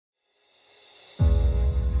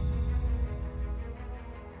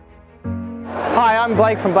Hi, I'm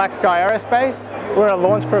Blake from Black Sky Aerospace. We're a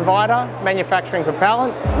launch provider, manufacturing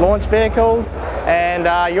propellant, launch vehicles,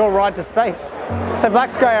 and your ride to space. So Black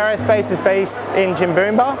Sky Aerospace is based in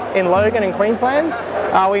Jimboomba, in Logan in Queensland.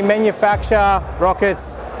 We manufacture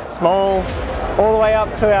rockets, small, all the way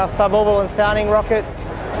up to our suborbital and sounding rockets,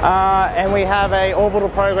 and we have an orbital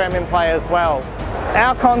program in play as well.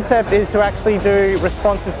 Our concept is to actually do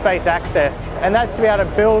responsive space access, and that's to be able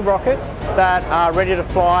to build rockets that are ready to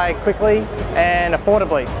fly quickly and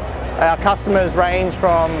affordably. Our customers range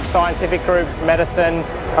from scientific groups, medicine,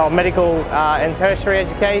 medical and tertiary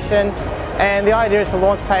education, and the idea is to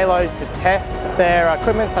launch payloads to test their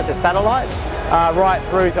equipment such as satellites, right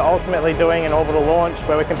through to ultimately doing an orbital launch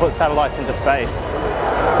where we can put satellites into space.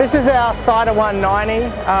 This is our Cider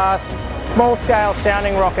 190 small scale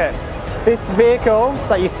sounding rocket. This vehicle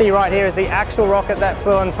that you see right here is the actual rocket that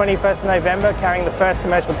flew on 21st of November carrying the first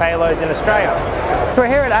commercial payloads in Australia. So we're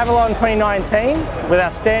here at Avalon 2019 with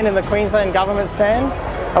our stand in the Queensland government stand.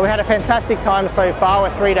 We had a fantastic time so far.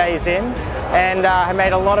 We're 3 days in and have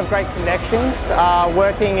made a lot of great connections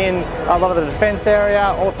working in a lot of the defence area,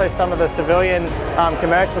 also some of the civilian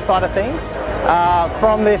commercial side of things.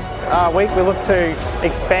 From this week we look to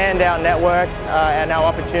expand our network and our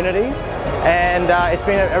opportunities, and it's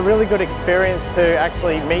been a really good experience to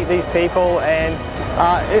actually meet these people and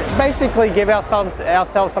basically give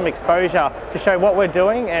ourselves some exposure to show what we're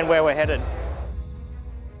doing and where we're headed.